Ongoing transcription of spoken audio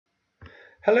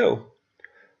Hello!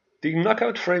 The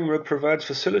Knockout framework provides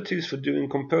facilities for doing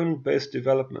component-based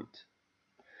development.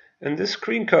 In this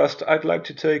screencast, I'd like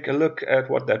to take a look at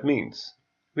what that means.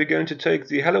 We're going to take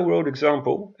the Hello World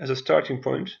example as a starting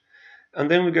point,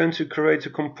 and then we're going to create a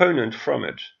component from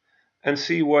it and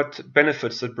see what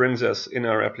benefits that brings us in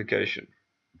our application.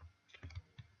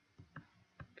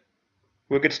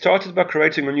 We'll get started by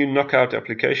creating a new Knockout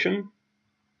application.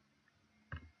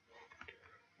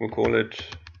 We'll call it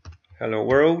Hello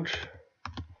World.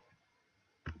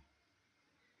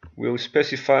 We'll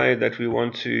specify that we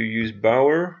want to use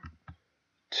Bower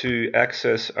to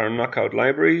access our Knockout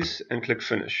libraries and click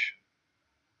Finish.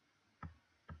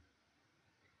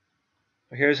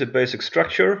 Here's a basic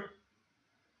structure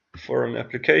for an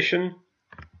application.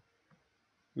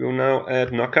 We'll now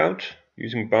add Knockout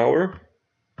using Bower.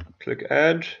 Click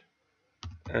Add,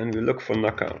 and we look for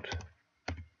Knockout.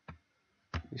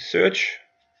 We search,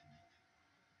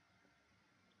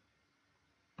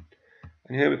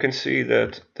 and here we can see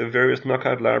that the various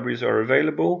Knockout libraries are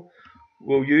available.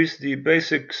 We'll use the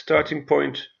basic starting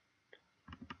point,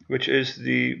 which is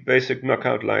the basic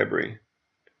Knockout library,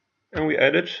 and we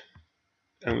add it,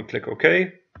 and we click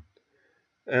OK.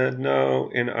 And now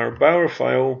in our Bower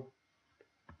file,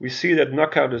 we see that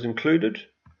Knockout is included,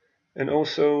 and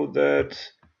also that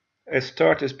a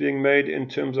start is being made in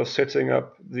terms of setting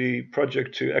up the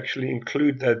project to actually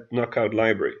include that Knockout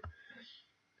library.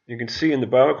 You can see in the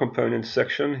Bower components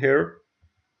section here,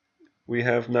 we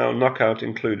have now Knockout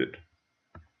included.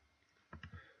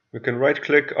 We can right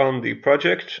click on the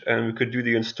project and we could do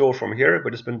the install from here,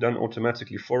 but it's been done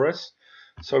automatically for us.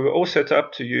 So we're all set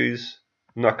up to use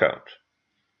Knockout.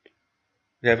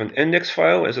 We have an index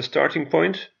file as a starting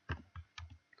point.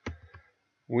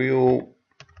 We'll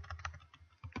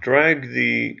drag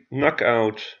the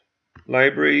Knockout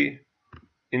library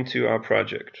into our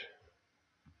project.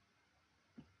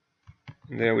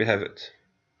 And there we have it.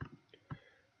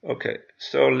 Okay,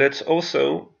 so let's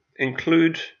also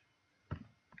include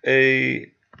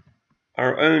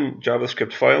our own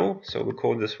JavaScript file. So we'll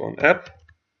call this one app,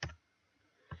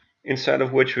 inside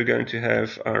of which we're going to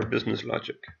have our business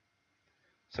logic.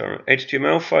 So our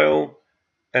HTML file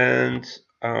and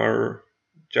our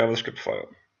JavaScript file.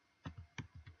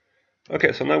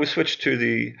 Okay, so now we switch to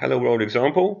the Hello World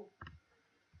example,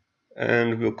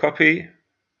 and we'll copy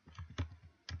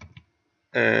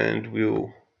and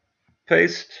we'll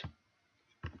paste.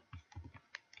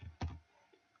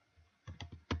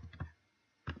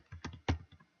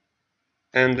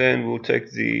 And then we'll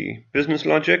take the business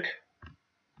logic,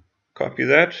 copy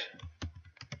that,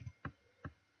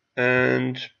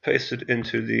 and paste it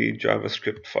into the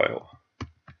JavaScript file.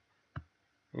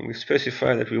 And we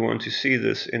specify that we want to see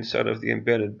this inside of the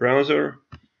embedded browser.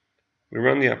 We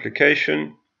run the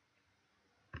application,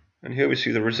 and here we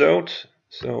see the result.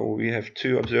 So we have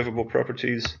two observable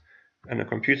properties and a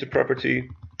computer property,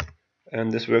 and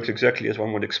this works exactly as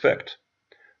one would expect.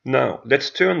 Now, let's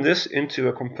turn this into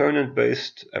a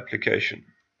component-based application.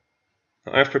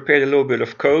 I've prepared a little bit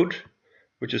of code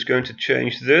which is going to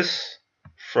change this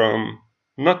from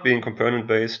not being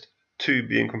component-based to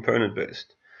being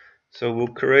component-based. So we'll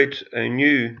create a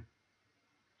new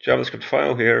JavaScript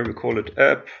file here. We call it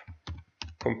app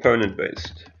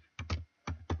component-based,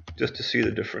 just to see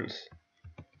the difference.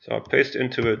 So I'll paste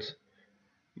into it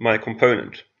my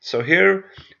component. So here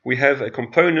we have a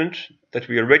component that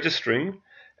we are registering,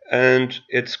 and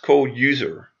it's called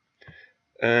user.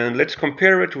 And let's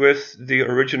compare it with the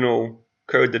original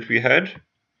code that we had.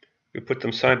 We put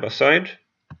them side by side.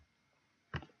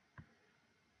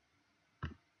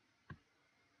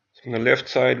 So on the left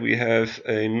side we have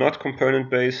a not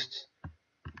component-based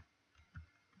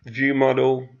view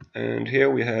model, and here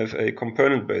we have a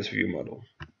component-based view model.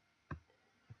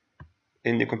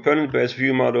 In the component-based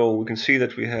view model, we can see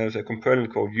that we have a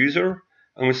component called user,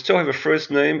 and we still have a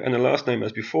first name and a last name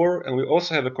as before, and we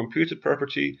also have a computer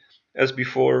property as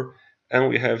before, and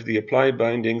we have the apply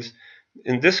bindings.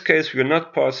 In this case, we are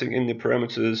not passing in the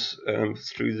parameters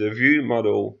through the view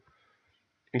model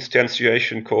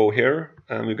instantiation call here,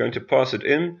 and we're going to pass it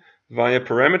in via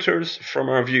parameters from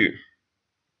our view.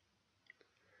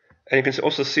 And you can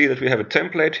also see that we have a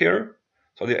template here.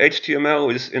 So the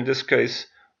HTML is in this case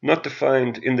not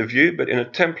defined in the view, but in a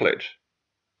template.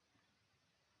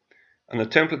 And the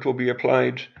template will be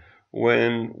applied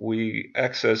when we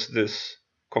access this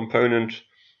component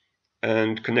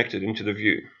and connect it into the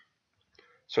view.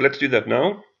 So let's do that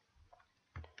now.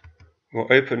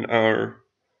 We'll open our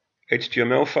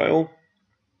HTML file.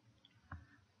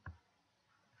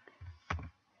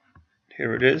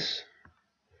 Here it is.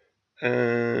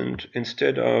 And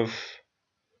instead of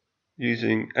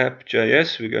using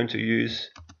app.js, we're going to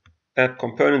use app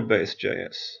component-based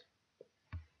JS.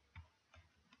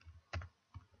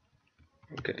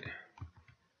 Okay.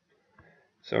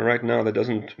 So right now that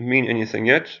doesn't mean anything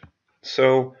yet.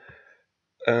 So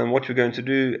what we're going to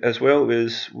do as well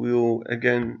is we'll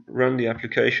again run the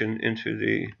application into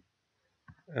the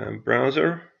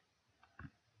browser.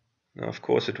 Now, of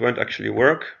course, it won't actually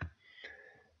work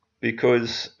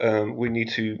because we need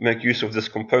to make use of this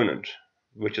component,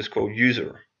 which is called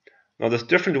user. Now, there's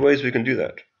different ways we can do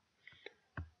that.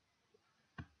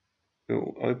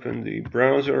 We'll open the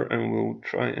browser and we'll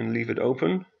try and leave it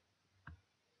open.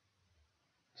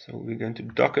 So we're going to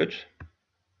dock it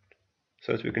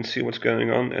so that we can see what's going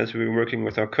on as we're working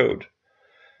with our code.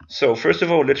 So first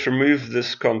of all, let's remove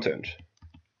this content.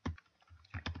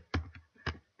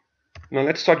 Now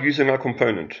let's start using our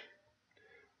component.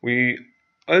 We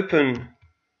open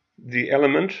the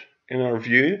element in our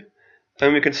view,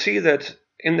 and we can see that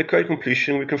in the code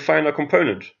completion we can find our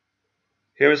component.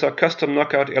 Here is our custom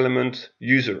knockout element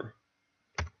user.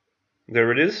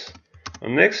 There it is.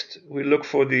 And next we look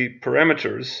for the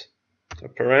parameters, so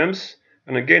params,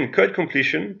 and again code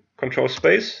completion, control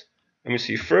space, and we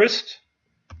see first.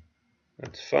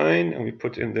 That's fine, and we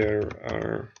put in there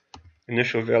our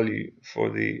initial value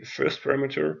for the first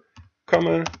parameter,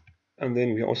 comma, and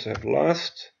then we also have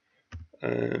last,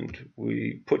 and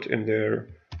we put in there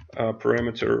our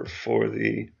parameter for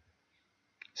the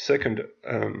second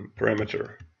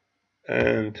parameter,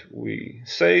 and we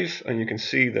save, and you can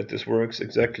see that this works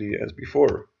exactly as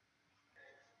before.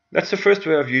 That's the first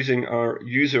way of using our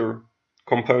user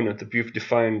component that we've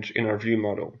defined in our view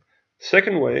model.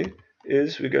 Second way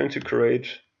is we're going to create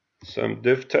some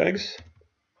div tags,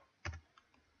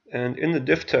 and in the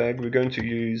div tag we're going to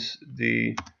use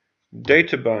the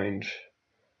data bind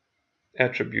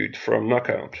attribute from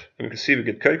Knockout, and we can see we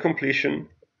get code completion.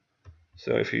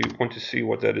 So if you want to see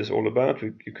what that is all about,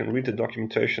 you can read the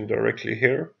documentation directly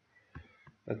here.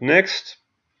 And next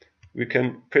we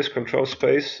can press control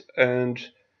space and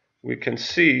we can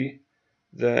see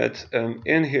that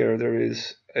in here there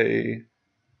is a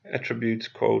attribute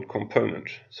called component.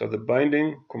 So the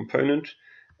binding component,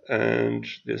 and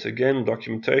there's again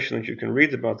documentation that you can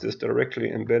read about this directly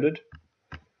embedded.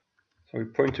 So we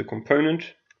point to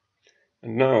component,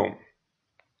 and now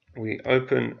we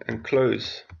open and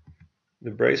close the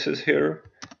braces here,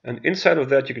 and inside of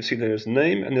that you can see there's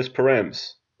name and there's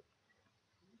params.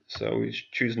 So we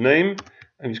choose name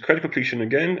and use code completion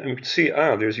again, and we can see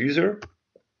there's user,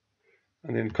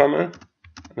 and then comma,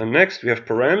 and then next we have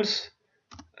params,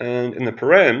 and in the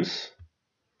params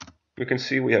we can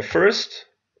see we have first,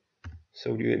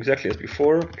 so we do exactly as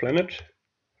before, planet,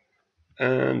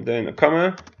 and then a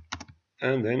comma,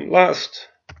 and then last,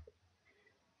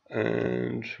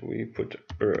 and we put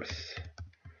earth.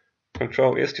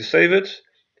 Control S to save it,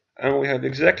 and we have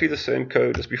exactly the same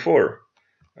code as before,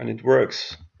 and it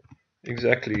works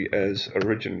exactly as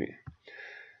originally.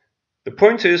 The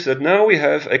point is that now we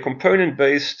have a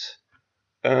component-based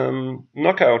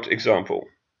knockout example.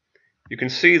 You can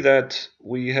see that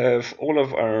we have all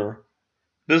of our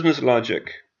business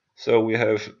logic, so we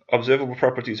have observable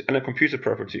properties and a computer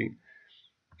property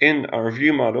in our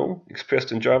view model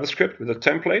expressed in JavaScript with a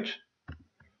template.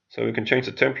 So we can change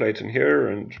the template in here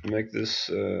and make this,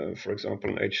 for example,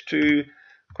 an H2,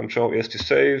 Control S to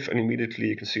save, and immediately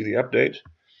you can see the update.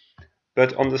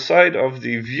 But on the side of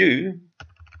the view,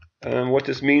 what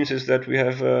this means is that we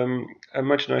have a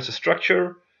much nicer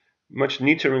structure, much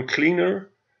neater and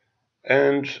cleaner,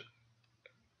 and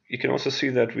you can also see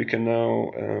that we can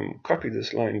now copy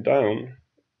this line down,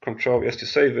 Control S to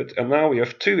save it, and now we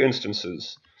have two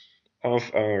instances of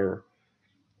our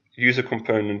user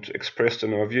component expressed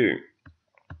in our view.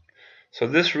 So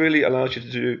this really allows you to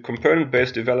do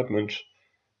component-based development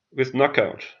with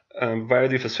Knockout via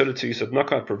the facilities that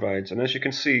Knockout provides. And as you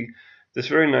can see, there's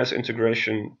very nice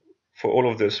integration for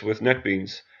all of this with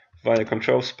NetBeans via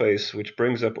control space, which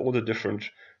brings up all the different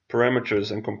parameters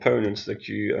and components that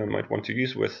you might want to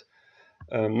use with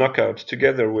Knockout,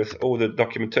 together with all the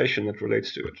documentation that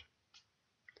relates to it.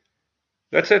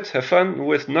 That's it. Have fun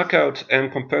with Knockout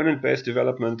and component-based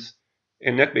development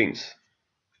in NetBeans.